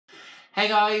Hey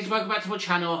guys, welcome back to my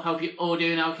channel. Hope you're all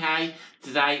doing okay.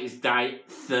 Today is day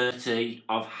 30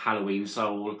 of Halloween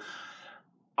Soul.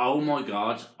 Oh my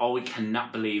god, I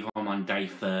cannot believe I'm on day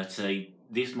 30.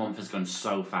 This month has gone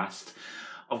so fast.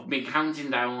 I've been counting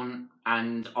down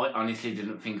and I honestly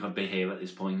didn't think I'd be here at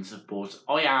this point, but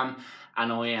I am,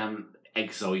 and I am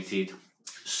excited.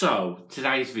 So,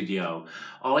 today's video,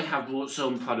 I have brought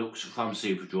some products from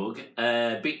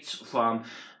Superdrug, bits from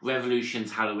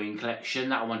Revolution's Halloween collection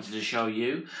that I wanted to show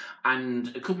you,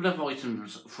 and a couple of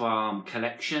items from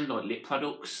Collection, like lip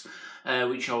products,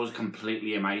 which I was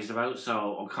completely amazed about,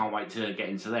 so I can't wait to get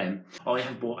into them. I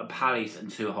have bought a palette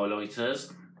and two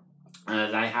highlighters.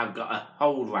 They have got a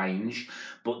whole range,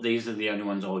 but these are the only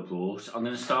ones I brought. I'm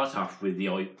going to start off with the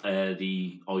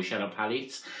eyeshadow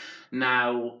palette.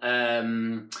 Now,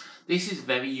 this is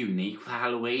very unique for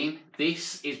Halloween.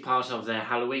 This is part of their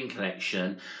Halloween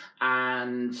collection,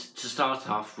 and to start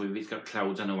off with, it's got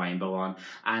clouds and a rainbow on,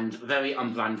 and very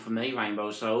on brand for me,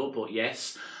 Rainbow Soul, but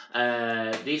yes,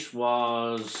 this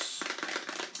was,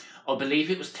 I believe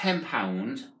it was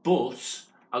 £10, but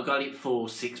I got it for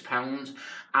 £6,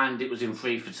 and it was in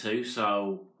 3 for 2,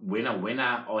 so winner,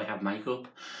 winner, I have makeup.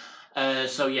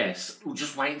 So yes,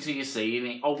 just wait until you're seeing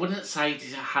it. I wouldn't say it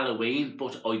is a Halloween,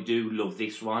 but I do love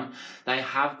this one. They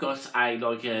have got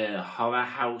a horror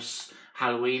house,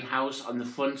 Halloween house on the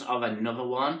front of another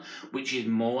one, which is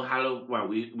more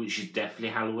which is definitely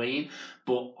Halloween.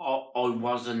 But I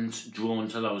wasn't drawn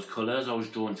to those colours. I was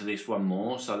drawn to this one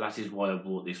more, so that is why I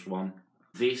bought this one.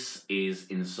 This is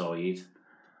inside.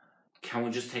 Can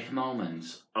we just take a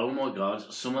moment? Oh my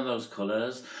god, some of those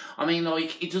colours. I mean,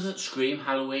 like, it doesn't scream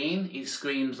Halloween. It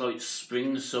screams like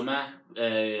spring, summer,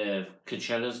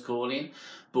 Coachella's calling.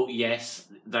 But yes,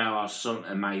 there are some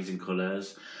amazing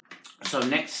colours. So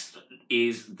next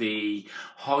is the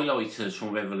highlighters from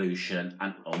Revolution.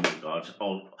 And oh my god,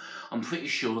 I'm pretty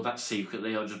sure that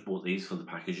secretly I just bought these for the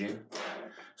packaging.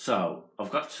 So,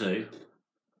 I've got two.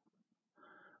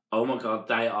 Oh my god,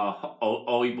 they are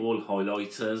eyeball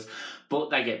highlighters, but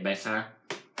they get better.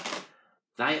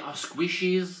 They are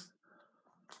squishies,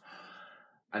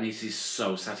 and this is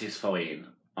so satisfying.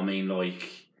 I mean,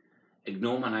 like,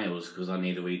 ignore my nails because I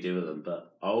need to redo them,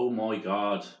 but oh my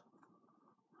god.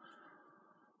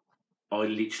 I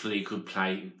literally could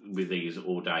play with these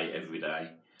all day, every day.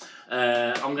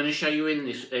 I'm going to show you in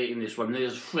this one.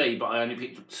 There's 3, but I only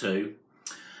picked up 2.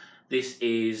 This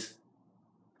is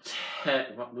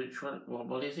which one?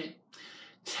 What is it?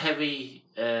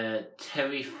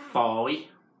 Terrify.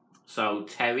 So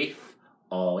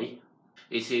Terrify.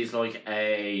 It is like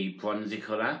a bronzy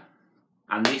colour,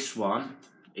 and this one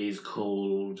is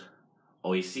called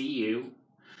I See You,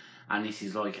 and this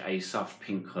is like a soft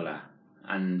pink colour,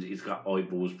 and it's got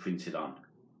eyeballs printed on.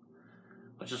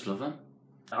 I just love them.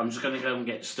 I'm just going to go and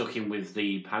get stuck in with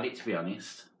the palette, to be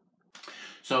honest.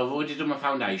 So I've already done my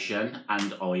foundation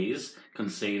and eyes,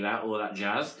 concealer, all that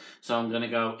jazz. So I'm going to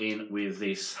go in with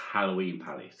this Halloween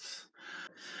palette.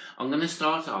 I'm going to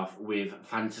start off with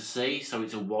Fantasy, so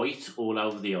it's a white all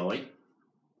over the eye.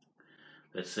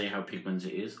 Let's see how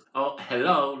pigmented it is. Oh,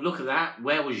 hello, look at that.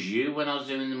 Where was you when I was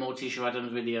doing the Morticia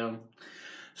Adams video?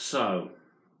 So,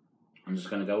 I'm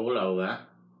just going to go all over.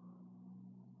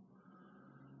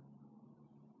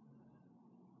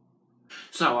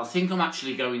 So I think I'm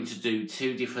actually going to do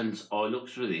 2 different eye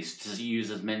looks with this to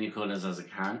use as many colours as I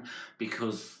can,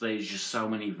 because there's just so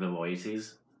many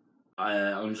varieties.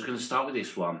 I'm just going to start with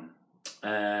this one.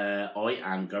 I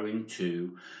am going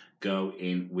to go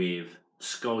in with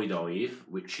Skydive,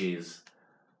 which is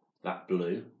that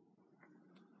blue.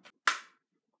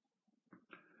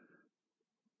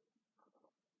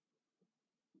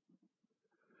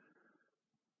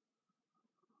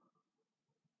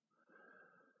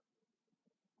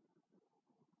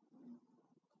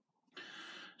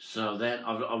 So then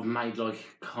I've made like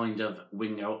kind of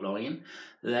wing outline.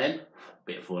 Then,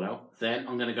 bit of fallout. Then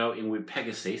I'm going to go in with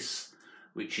Pegasus,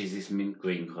 which is this mint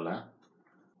green colour.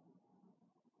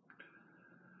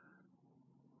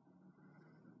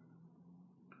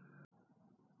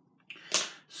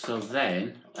 So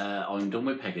then, I'm done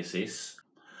with Pegasus.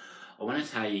 I want to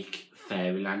take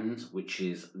Fairyland, which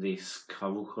is this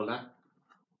coral colour.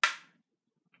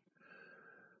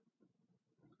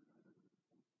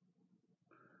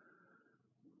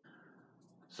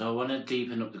 So I want to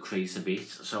deepen up the crease a bit,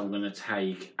 so I'm going to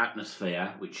take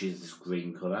Atmosphere, which is this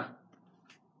green colour.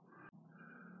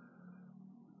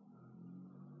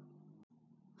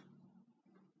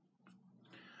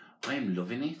 I am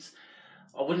loving it.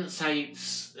 I wouldn't say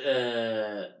it's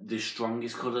the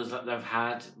strongest colours that they've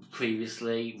had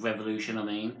previously, Revolution I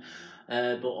mean,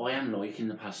 but I am liking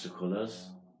the pastel colours.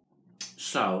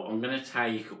 So I'm going to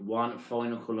take one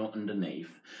final colour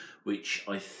underneath, which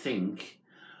I think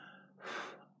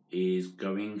is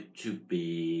going to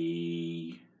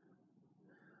be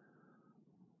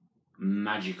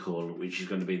Magical, which is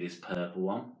going to be this purple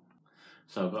one.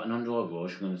 So I've got an under eye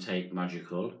brush, I'm going to take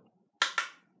Magical.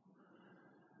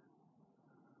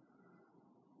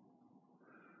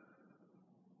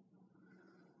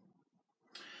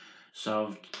 So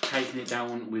I've taken it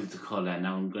down with the colour,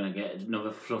 now I'm going to get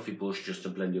another fluffy brush just to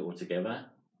blend it all together.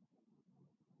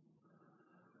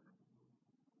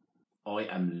 I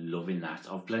am loving that.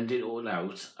 I've blended it all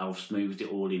out, I've smoothed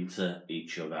it all into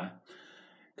each other.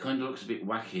 Kind of looks a bit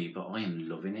wacky, but I am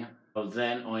loving it. So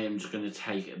then I am just going to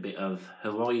take a bit of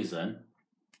Horizon.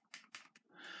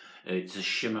 It's a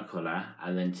shimmer colour,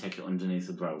 and then take it underneath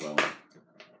the brow bone.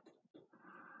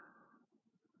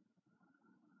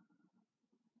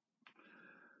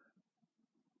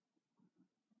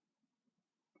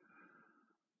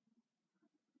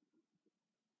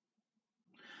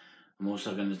 I'm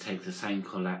also going to take the same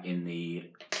colour in the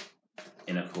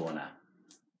inner corner.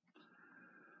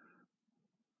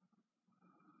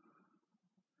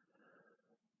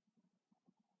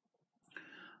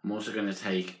 I'm also going to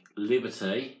take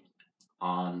Liberty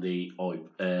on the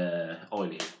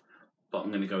eyelid, but I'm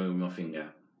going to go in with my finger.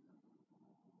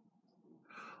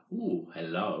 Ooh,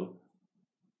 hello.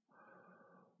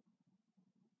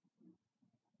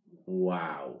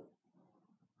 Wow.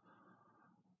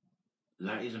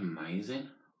 That is amazing.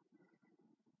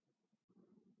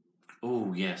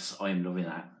 Oh yes, I am loving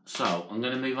that. So I'm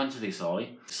going to move on to this eye.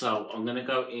 So I'm going to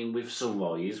go in with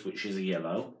Sunrise, which is a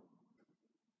yellow.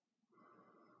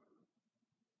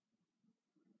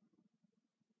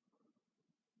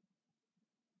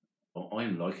 Oh, I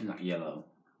am liking that yellow.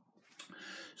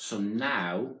 So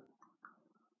now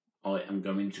I am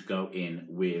going to go in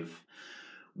with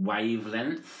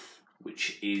Wavelength,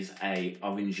 which is a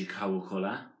orangey coral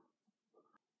colour.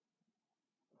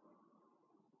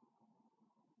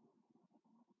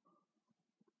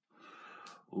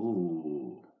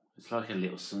 Ooh, it's like a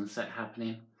little sunset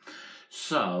happening.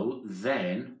 So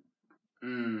then, I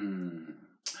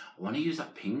want to use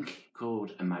that pink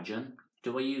called Imagine.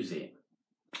 Do I use it?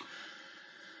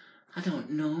 I don't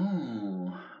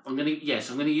know. I'm gonna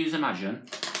use Imagine.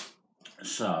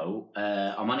 So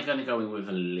I'm only going to go in with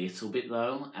a little bit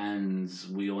though, and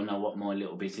we all know what my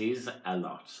little bit is, a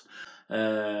lot.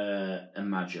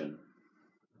 Imagine.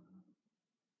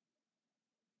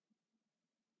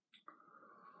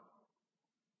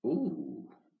 Ooh,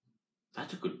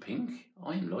 that's a good pink.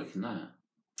 I am liking that.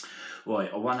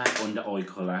 Right, I want that under eye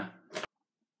colour.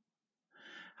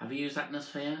 Have you used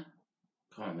Atmosphere?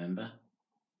 Can't remember.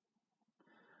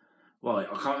 Right,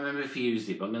 I can't remember if you used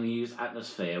it, but I'm going to use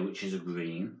Atmosphere, which is a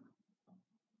green.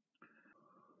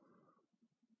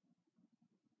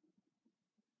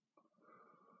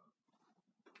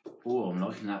 Oh, I'm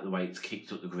liking that, the way it's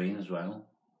kicked up the green as well.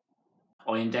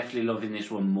 I am definitely loving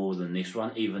this one more than this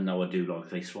one, even though I do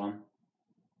like this one.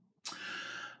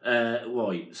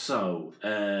 Right, so,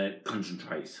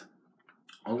 concentrate.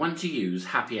 I want to use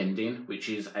Happy Ending, which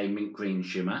is a mint green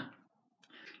shimmer.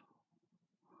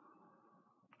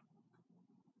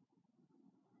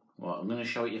 Right, I'm going to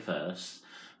show it you first,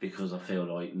 because I feel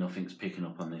like nothing's picking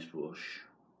up on this brush.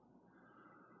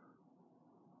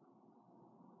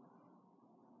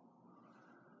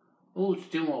 Oh, it's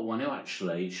doing what I want to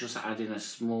actually, it's just adding a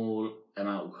small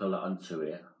amount of colour onto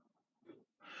it.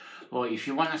 Right, if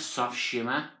you want a soft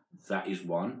shimmer, that is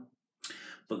one.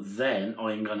 But then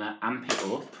I'm going to amp it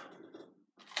up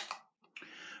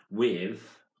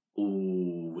with,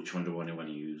 ooh, which one do I want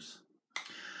to use?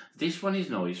 This one is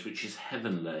nice, which is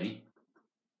Heavenly,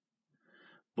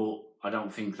 but I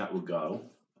don't think that will go.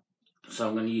 So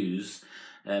I'm going to use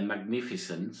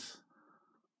Magnificence,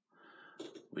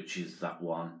 which is that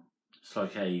one. It's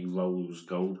like a rose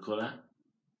gold colour.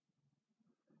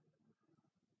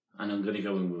 And I'm going to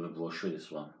go in with a brush with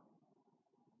this one.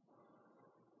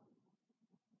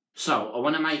 So I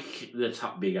want to make the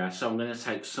top bigger, so I'm going to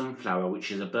take Sunflower,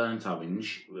 which is a burnt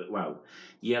orange, well,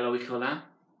 yellowy colour,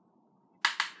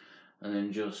 and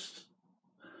then just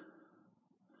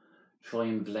try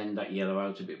and blend that yellow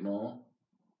out a bit more.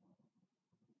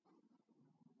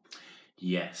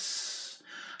 Yes.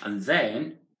 And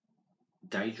then,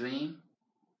 Daydream.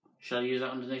 Shall I use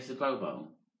that underneath the glow bone?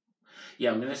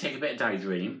 Yeah, I'm going to take a bit of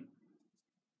Daydream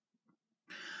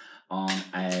on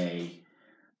a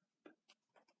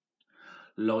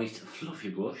light fluffy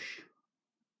brush.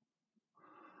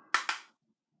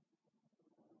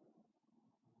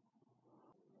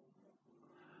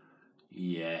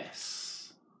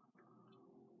 Yes.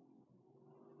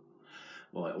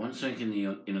 Right, I want something in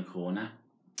the inner corner.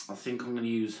 I think I'm going to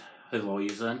use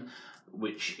Horizon,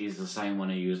 which is the same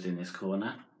one I used in this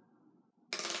corner.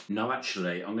 No,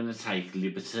 actually, I'm going to take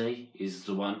Liberty, is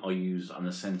the one I used on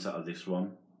the centre of this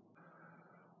one.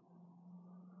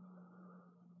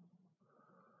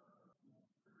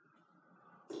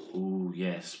 Oh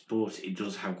yes, but it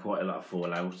does have quite a lot of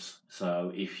fallout.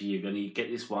 So if you're going to get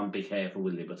this one, be careful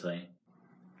with Liberty.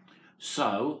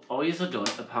 So, eyes are done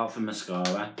apart from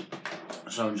mascara.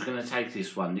 So I'm just going to take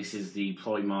this one. This is the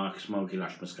Primark Smoky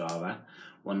Lash Mascara.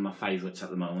 One of my favourites at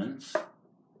the moment.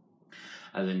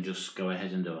 And then just go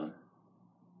ahead and do them.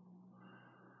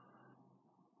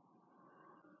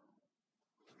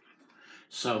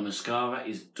 So mascara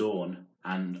is done.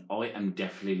 And I am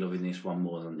definitely loving this one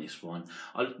more than this one.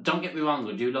 Don't get me wrong,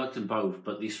 I do like them both.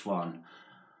 But this one,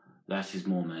 that is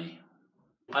more me.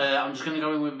 I'm just going to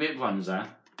go in with a bit of bronzer,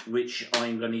 which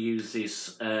I'm going to use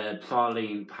this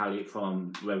Praline palette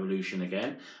from Revolution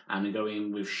again, and I'm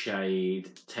going with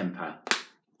shade Temper.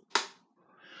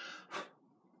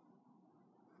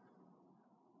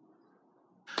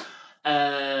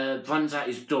 Bronzer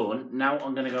is done. Now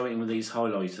I'm going to go in with these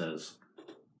highlighters.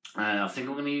 I think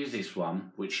I'm going to use this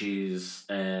one, which is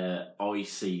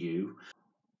ICU.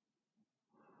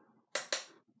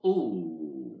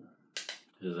 Ooh,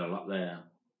 there's a lot there.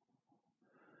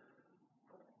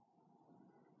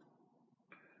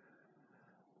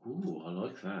 Ooh, I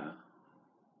like that.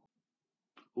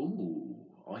 Ooh,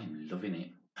 I'm loving it.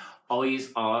 Eyes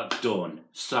are done,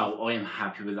 so I am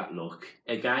happy with that look.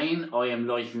 Again, I am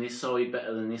liking this side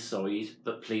better than this side,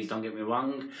 but please don't get me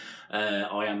wrong,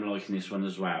 I am liking this one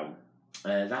as well.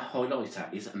 That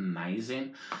highlighter is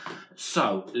amazing.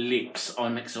 So, lips,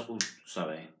 I'm excited.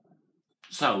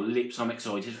 So, lips, I'm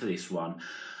excited for this one.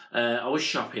 I was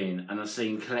shopping and I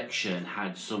seen Collection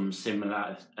had some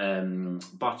similar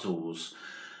bottles.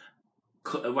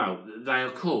 Well, they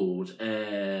are called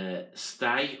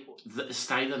Stay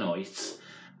the Night,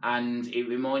 and it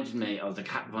reminded me of the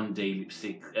Kat Von D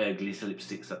lipstick, glitter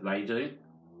lipsticks that they do.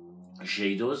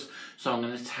 She does. So I'm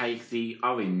going to take the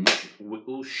orange,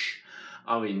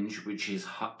 which is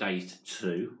Hot Date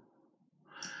 2,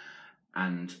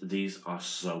 and these are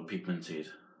so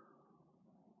pigmented.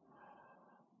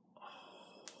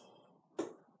 Oh,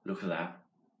 look at that.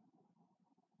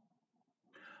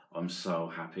 I'm so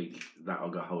happy that I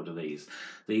got hold of these.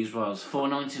 These was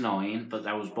 $4.99, but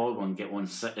that was buy one get one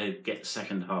get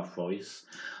second half price.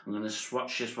 I'm gonna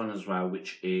swatch this one as well,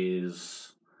 which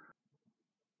is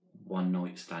One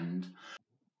Night Stand.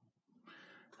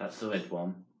 That's the red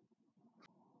one.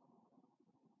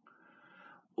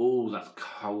 Oh, that's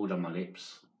cold on my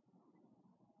lips.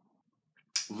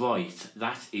 Right,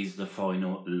 that is the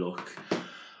final look.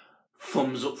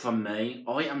 Thumbs up from me.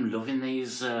 I am loving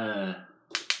these.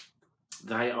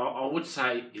 I would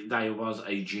say they was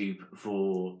a dupe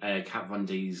for Kat Von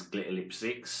D's glitter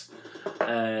lipsticks.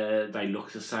 They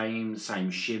look the same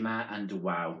shimmer, and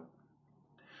wow.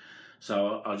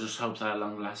 So I just hope they're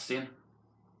long lasting.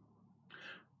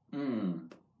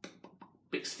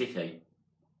 Bit sticky.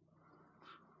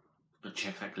 But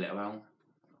check that glitter out.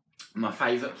 My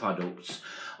favourite products.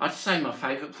 I'd say my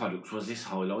favourite product was this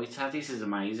highlighter. This is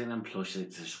amazing, and plus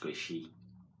it's a squishy.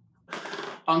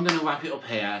 I'm going to wrap it up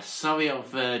here. Sorry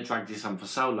I've dragged this on for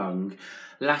so long.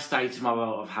 Last day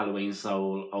tomorrow of Halloween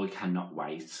Soul. I cannot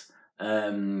wait.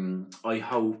 I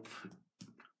hope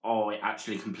I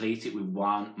actually complete it with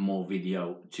one more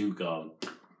video to go.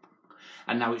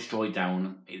 And now it's dried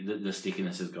down. The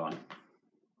stickiness is gone.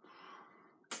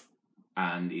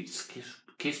 And it's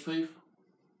kiss proof.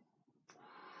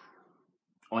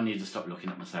 I need to stop looking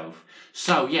at myself.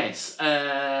 So yes,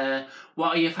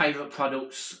 what are your favourite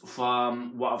products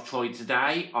from what I've tried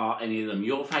today? Are any of them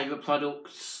your favourite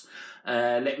products?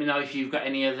 Let me know if you've got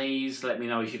any of these. Let me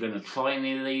know if you're going to try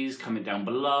any of these. Comment down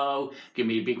below. Give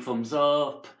me a big thumbs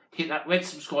up. Hit that red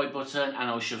subscribe button, and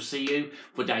I shall see you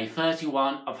for day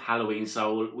 31 of Halloween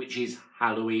Soul, which is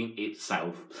Halloween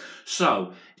itself.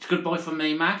 So, it's goodbye from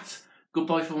me, Matt.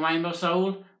 Goodbye from Rainbow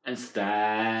Soul, and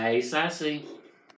stay sassy.